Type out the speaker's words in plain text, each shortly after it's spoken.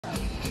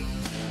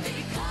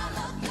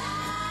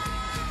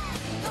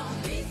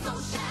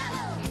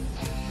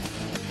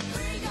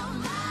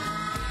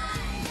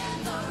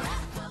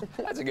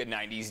That's a good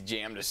 90s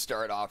jam to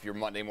start off your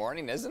Monday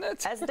morning, isn't it?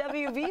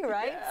 SWV,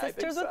 right? Yeah,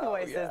 Sisters with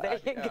Voices. Yeah, there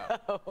you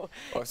go.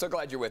 Well, so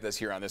glad you're with us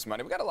here on this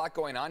Monday. We've got a lot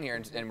going on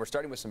here, and we're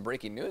starting with some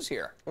breaking news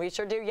here. We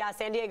sure do. Yeah,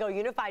 San Diego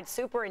Unified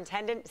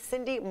Superintendent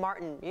Cindy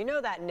Martin, you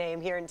know that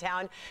name here in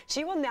town.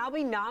 She will now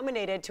be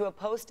nominated to a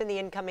post in the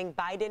incoming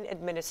Biden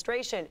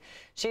administration.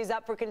 She's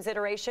up for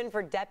consideration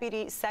for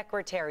Deputy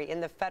Secretary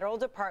in the Federal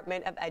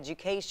Department of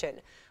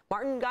Education.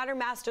 Martin got her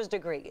master's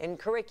degree in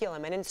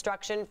curriculum and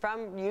instruction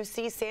from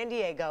UC San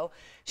Diego.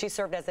 She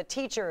served as a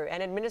teacher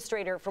and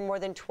administrator for more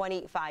than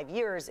 25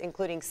 years,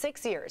 including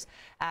 6 years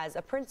as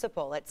a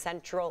principal at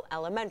Central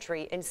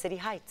Elementary in City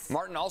Heights.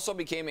 Martin also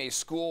became a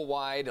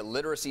school-wide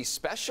literacy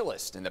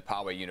specialist in the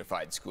Poway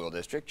Unified School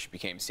District. She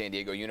became San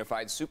Diego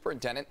Unified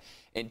Superintendent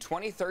in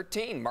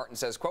 2013. Martin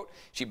says, quote,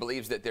 she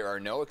believes that there are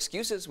no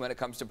excuses when it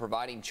comes to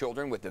providing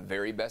children with the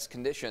very best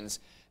conditions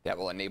that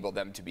will enable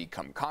them to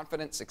become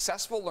confident,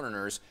 successful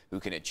learners who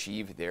can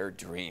achieve their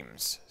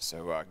dreams.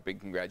 So big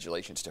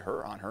congratulations to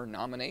her on her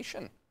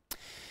nomination.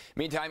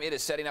 Meantime, it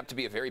is setting up to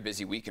be a very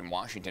busy week in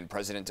Washington.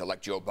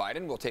 President-elect Joe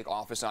Biden will take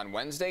office on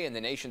Wednesday, and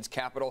the nation's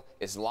capital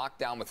is locked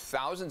down with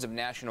thousands of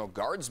National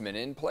Guardsmen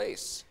in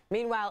place.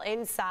 Meanwhile,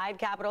 inside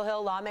Capitol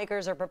Hill,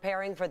 lawmakers are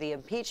preparing for the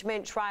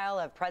impeachment trial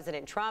of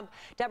President Trump.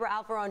 Deborah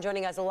Alferon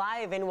joining us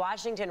live in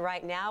Washington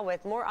right now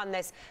with more on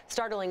this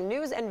startling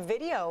news and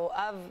video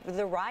of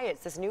the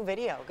riots, this new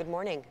video. Good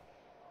morning.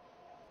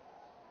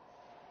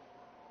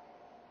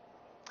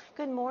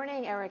 Good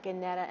morning, Eric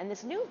and Netta. And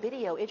this new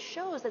video, it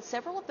shows that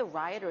several of the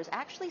rioters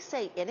actually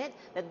say in it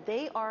that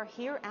they are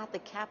here at the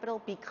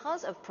Capitol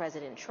because of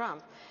President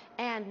Trump.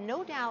 And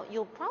no doubt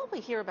you'll probably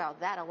hear about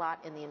that a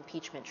lot in the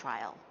impeachment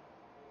trial.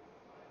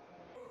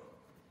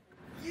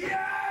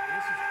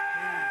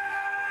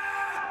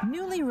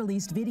 Newly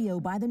released video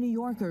by The New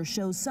Yorker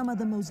shows some of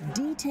the most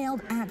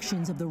detailed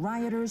actions of the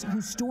rioters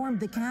who stormed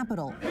the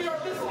Capitol. We are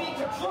listening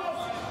to Trump.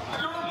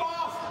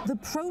 The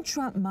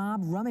pro-Trump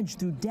mob rummaged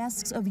through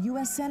desks of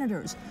U.S.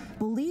 senators,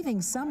 believing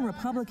some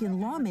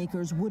Republican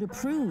lawmakers would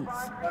approve.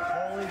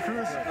 I think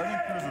Cruz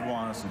would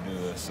want us to do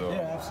this, so yeah,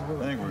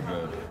 absolutely. I think we're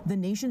good. The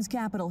nation's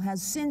capital has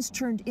since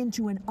turned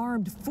into an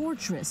armed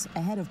fortress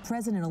ahead of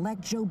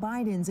President-elect Joe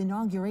Biden's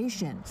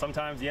inauguration.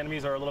 Sometimes the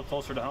enemies are a little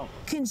closer to home.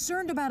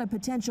 Concerned about a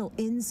potential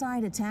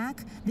inside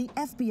attack, the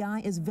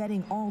FBI is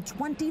vetting all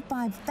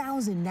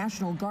 25,000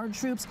 National Guard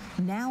troops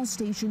now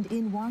stationed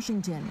in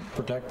Washington.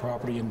 Protect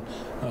property and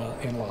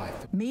life.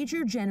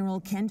 Major General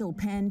Kendall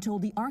Penn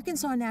told the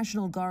Arkansas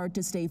National Guard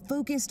to stay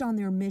focused on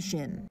their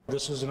mission.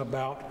 This isn't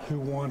about who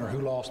won or who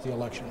lost the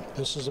election.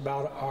 This is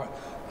about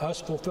us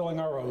fulfilling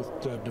our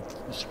oath to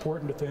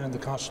support and defend the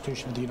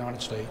Constitution of the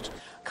United States.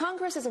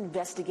 Congress is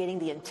investigating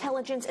the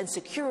intelligence and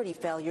security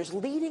failures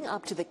leading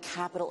up to the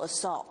Capitol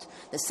assault.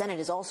 The Senate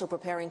is also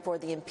preparing for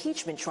the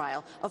impeachment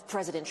trial of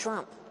President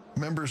Trump.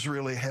 Members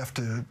really have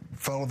to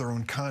follow their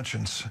own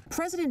conscience.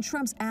 President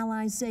Trump's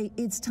allies say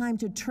it's time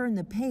to turn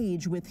the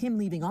page with him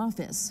leaving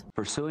office.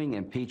 Pursuing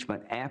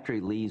impeachment after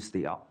he leaves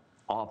the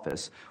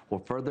office will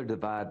further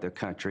divide the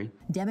country.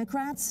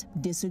 Democrats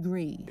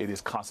disagree. It is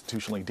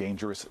constitutionally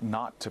dangerous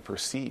not to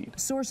proceed.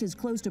 Sources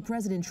close to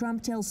President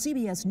Trump tell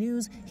CBS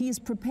News he is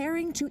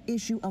preparing to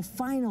issue a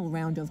final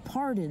round of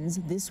pardons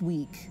this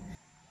week.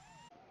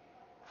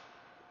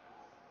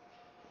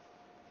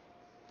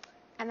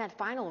 And that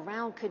final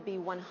round could be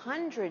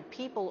 100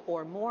 people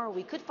or more.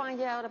 We could find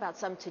out about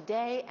some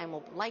today, and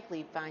we'll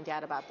likely find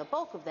out about the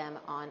bulk of them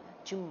on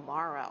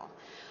tomorrow.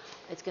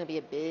 It's going to be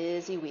a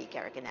busy week,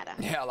 Eric and Netta.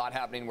 Yeah, a lot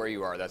happening where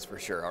you are, that's for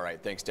sure. All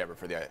right, thanks, Deborah,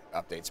 for the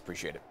updates.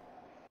 Appreciate it.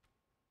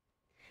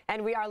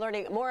 And we are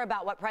learning more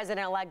about what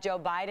President-elect Joe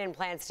Biden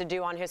plans to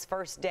do on his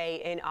first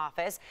day in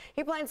office.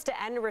 He plans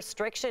to end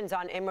restrictions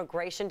on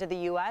immigration to the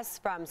U.S.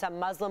 from some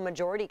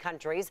Muslim-majority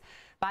countries.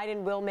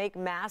 Biden will make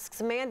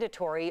masks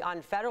mandatory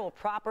on federal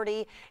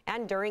property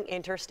and during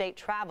interstate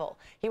travel.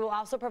 He will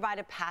also provide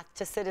a path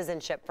to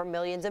citizenship for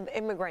millions of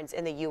immigrants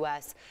in the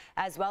U.S.,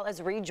 as well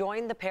as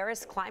rejoin the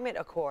Paris Climate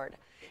Accord.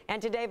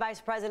 And today,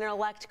 Vice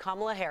President-elect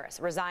Kamala Harris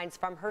resigns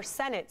from her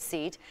Senate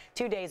seat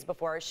 2 days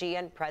before she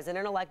and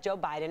President-elect Joe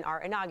Biden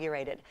are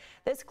inaugurated.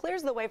 This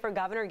clears the way for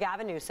Governor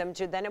Gavin Newsom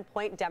to then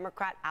appoint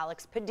Democrat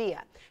Alex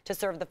Padilla to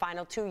serve the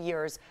final 2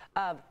 years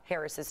of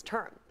Harris's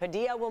term.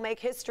 Padilla will make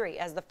history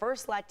as the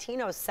first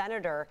Latino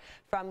senator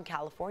from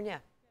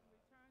California.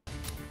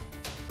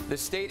 The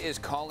state is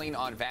calling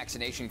on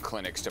vaccination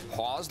clinics to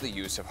pause the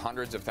use of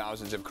hundreds of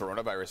thousands of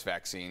coronavirus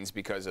vaccines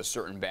because a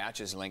certain batch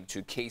is linked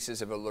to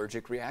cases of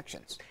allergic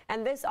reactions.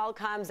 And this all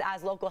comes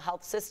as local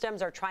health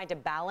systems are trying to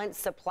balance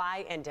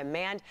supply and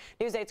demand.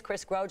 News 8's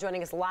Chris Groh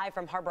joining us live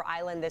from Harbor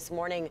Island this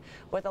morning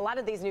with a lot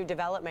of these new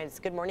developments.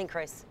 Good morning,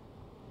 Chris.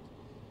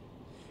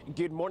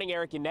 Good morning,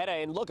 Eric and Netta.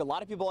 And look, a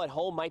lot of people at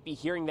home might be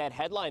hearing that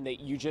headline that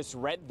you just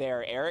read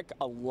there, Eric.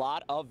 A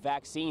lot of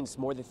vaccines,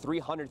 more than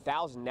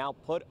 300,000 now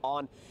put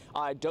on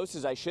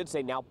doses, I should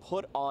say, now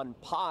put on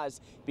pause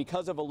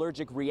because of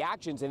allergic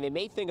reactions. And they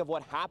may think of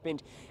what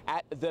happened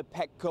at the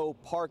Petco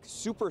Park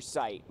super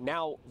site.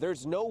 Now,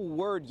 there's no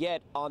word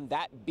yet on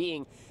that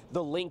being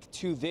the link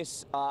to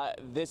this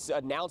this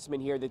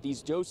announcement here that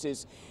these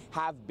doses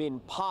have been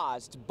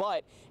paused.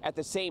 But at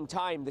the same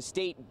time, the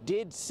state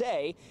did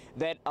say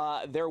that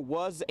there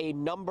was a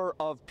number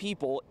of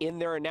people in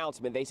their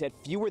announcement. They said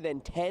fewer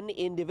than 10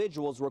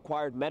 individuals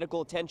required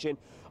medical attention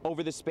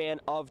over the span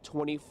of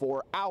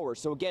 24 hours.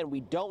 So again,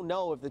 we don't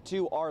know if the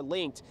two are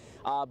linked,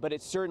 but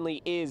it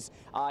certainly is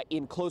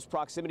in close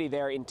proximity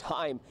there in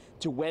time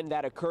to when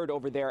that occurred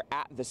over there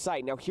at the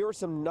site. Now, here are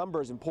some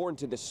numbers important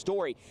to this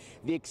story.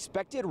 The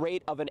expected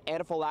rate of an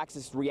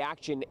anaphylaxis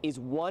reaction is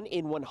 1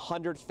 in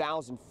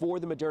 100,000 for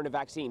the Moderna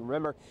vaccine.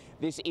 Remember,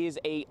 this is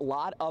a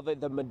lot of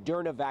the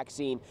Moderna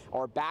vaccine,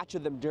 or batch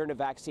of the Moderna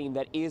vaccine,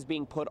 that is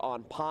being put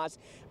on pause.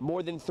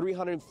 More than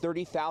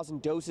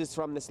 330,000 doses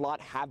from this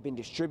lot have been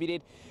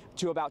distributed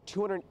to about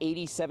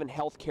 287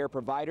 healthcare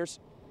providers.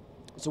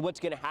 So what's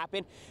going to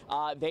happen?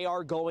 They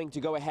are going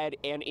to go ahead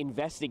and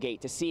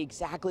investigate to see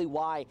exactly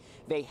why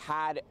they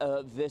had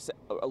this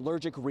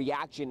allergic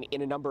reaction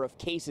in a number of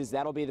cases.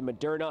 That'll be the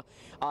Moderna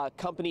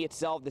company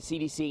itself, the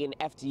CDC and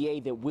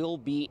FDA, that will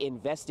be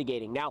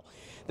investigating. Now,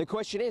 the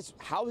question is,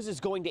 how is this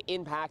going to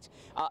impact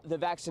the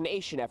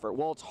vaccination effort?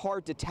 Well, it's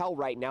hard to tell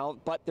right now,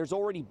 but there's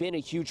already been a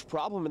huge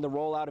problem in the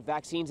rollout of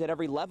vaccines at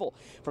every level,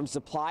 from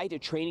supply to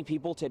training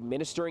people to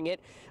administering it.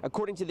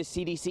 According to the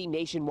CDC,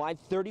 nationwide,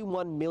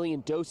 31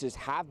 million doses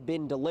have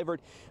been delivered,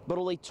 but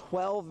only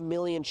 12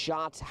 million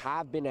shots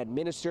have been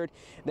administered.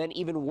 Then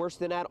even worse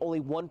than that, only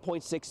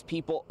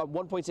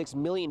 1.6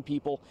 million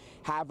people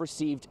have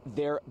received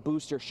their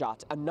booster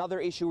shots.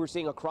 Another issue we're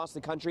seeing across the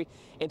country,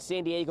 and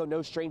San Diego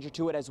no stranger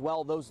to it as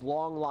well, those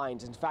long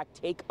lines. In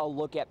fact, take a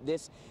look at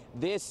this.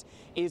 This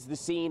is the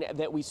scene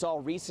that we saw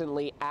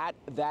recently at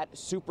that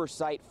super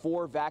site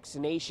for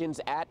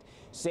vaccinations at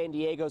San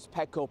Diego's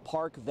Petco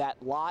Park.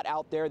 That lot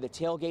out there, the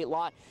tailgate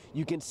lot,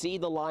 you can see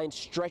the line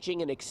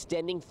stretching and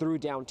extending through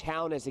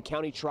downtown as the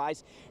county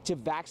tries to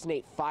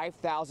vaccinate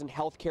 5,000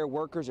 healthcare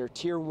workers, or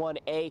Tier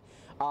 1A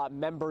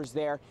members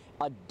there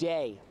a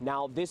day.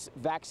 Now, this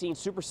vaccine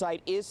super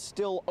site is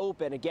still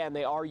open. Again,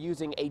 they are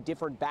using a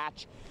different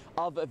batch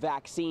of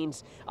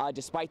vaccines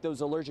despite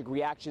those allergic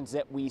reactions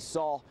that we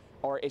saw,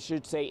 or I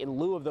should say in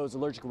lieu of those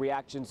allergic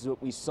reactions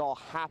that we saw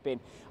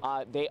happen.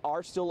 They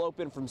are still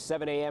open from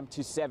 7 a.m.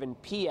 to 7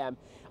 p.m.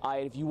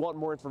 And if you want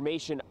more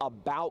information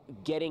about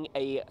getting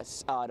an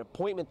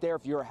appointment there,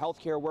 if you're a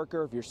healthcare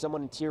worker, if you're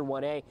someone in Tier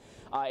 1A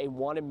and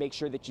want to make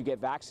sure that you get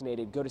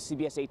vaccinated, go to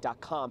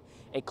CBS8.com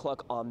and click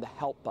on the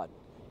help button.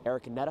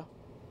 Eric and Netta.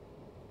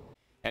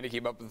 And to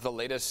keep up with the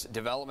latest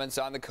developments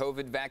on the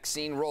COVID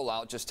vaccine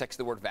rollout, just text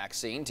the word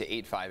vaccine to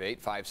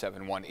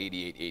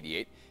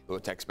 858-571-8888. We'll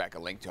text back a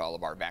link to all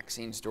of our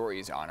vaccine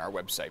stories on our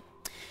website.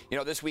 You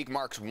know, this week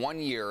marks 1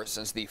 year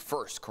since the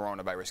first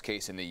coronavirus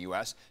case in the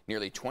U.S.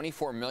 Nearly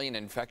 24 million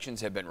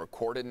infections have been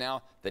recorded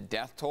now. The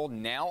death toll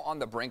now on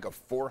the brink of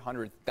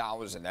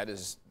 400,000. That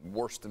is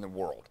worst in the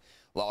world.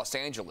 Los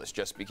Angeles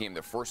just became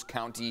the first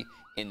county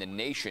in the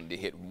nation to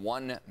hit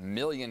 1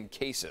 million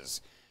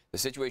cases. The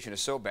situation is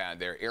so bad,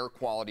 their air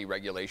quality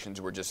regulations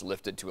were just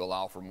lifted to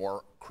allow for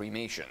more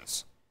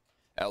cremations.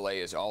 LA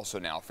is also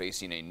now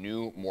facing a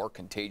new, more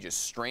contagious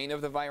strain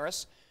of the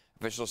virus.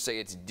 Officials say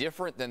it's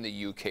different than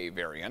the UK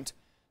variant.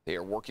 They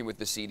are working with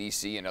the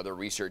CDC and other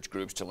research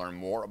groups to learn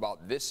more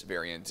about this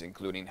variant,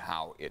 including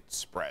how it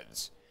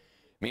spreads.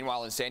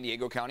 Meanwhile, in San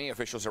Diego County,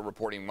 officials are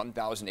reporting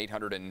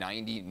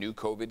 1,890 new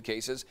COVID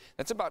cases.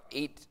 That's about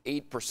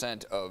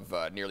 8%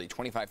 of nearly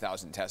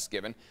 25,000 tests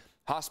given.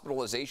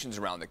 Hospitalizations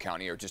around the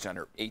county are just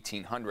under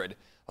 1,800.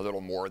 A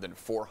little more than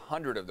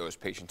 400 of those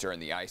patients are in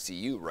the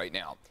ICU right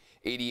now.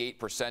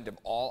 88% of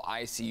all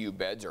ICU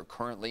beds are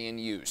currently in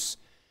use.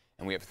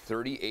 And we have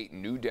 38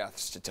 new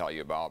deaths to tell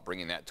you about,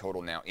 bringing that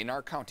total now in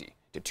our county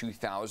to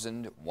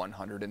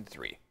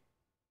 2,103.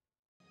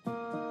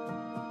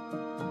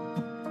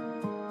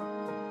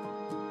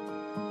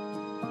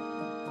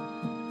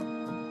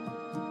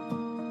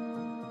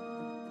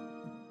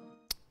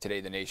 Today,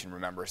 the nation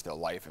remembers the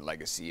life and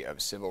legacy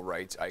of civil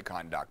rights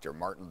icon Dr.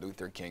 Martin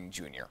Luther King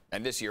Jr.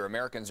 And this year,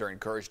 Americans are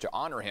encouraged to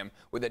honor him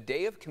with a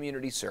day of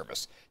community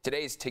service.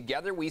 Today's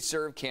Together We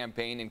Serve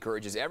campaign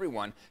encourages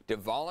everyone to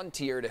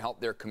volunteer to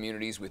help their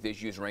communities with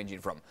issues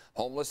ranging from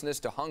homelessness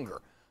to hunger.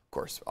 Of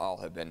course, all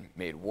have been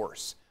made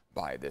worse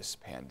by this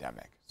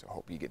pandemic. So I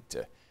hope you get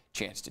a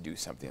chance to do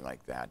something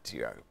like that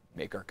to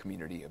make our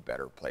community a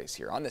better place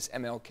here on this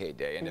MLK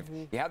Day. And if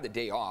you have the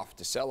day off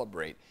to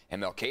celebrate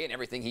MLK and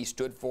everything he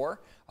stood for,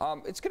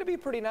 it's going to be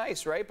pretty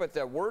nice, right? But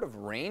the word of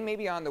rain may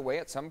be on the way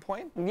at some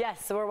point.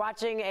 Yes, so we're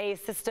watching a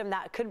system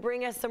that could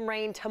bring us some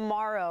rain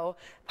tomorrow,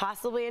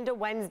 possibly into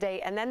Wednesday.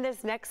 And then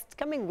this next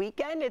coming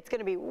weekend, it's going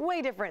to be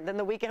way different than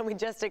the weekend we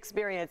just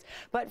experienced.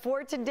 But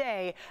for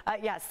today,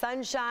 yeah,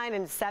 sunshine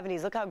and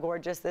 70s. Look how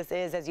gorgeous this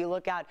is as you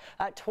look out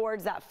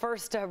towards that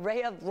first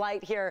ray of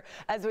light here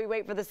as we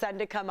wait for the sun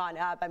to come on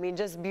up. I mean,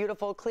 just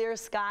beautiful, clear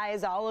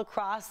skies all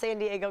across San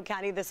Diego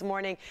County this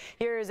morning.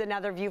 Here's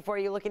another view for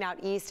you looking out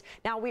east.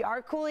 Now, we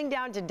are cooling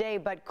down today,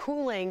 but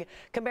cooling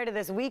compared to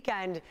this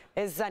weekend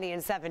is sunny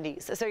and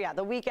 70s. So yeah,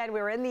 the weekend we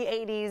were in the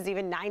 80s,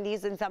 even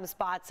 90s in some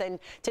spots, and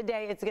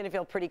today it's going to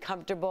feel pretty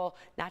comfortable.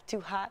 Not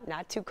too hot,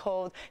 not too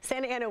cold.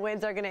 Santa Ana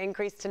winds are going to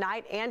increase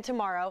tonight and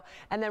tomorrow,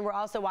 and then we're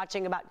also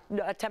watching about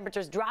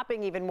temperatures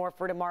dropping even more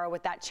for tomorrow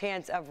with that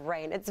chance of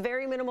rain. It's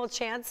very minimal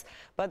chance,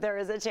 but there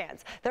is a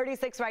chance.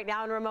 36 right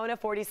now in Ramona,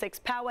 46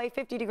 Poway,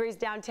 50 degrees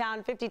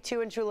downtown,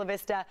 52 in Chula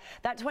Vista.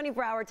 That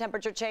 24-hour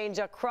temperature change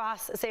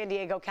across San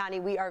Diego County.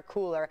 We are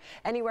cooler,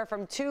 anywhere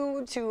from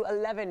 2 to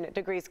 11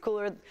 degrees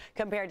cooler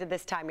compared to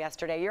this time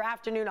yesterday. Your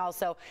afternoon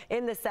also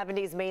in the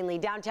 70s mainly.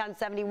 Downtown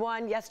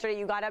 71. Yesterday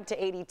you got up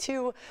to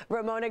 82.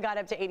 Ramona got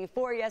up to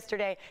 84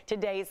 yesterday.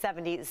 Today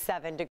 77 degrees.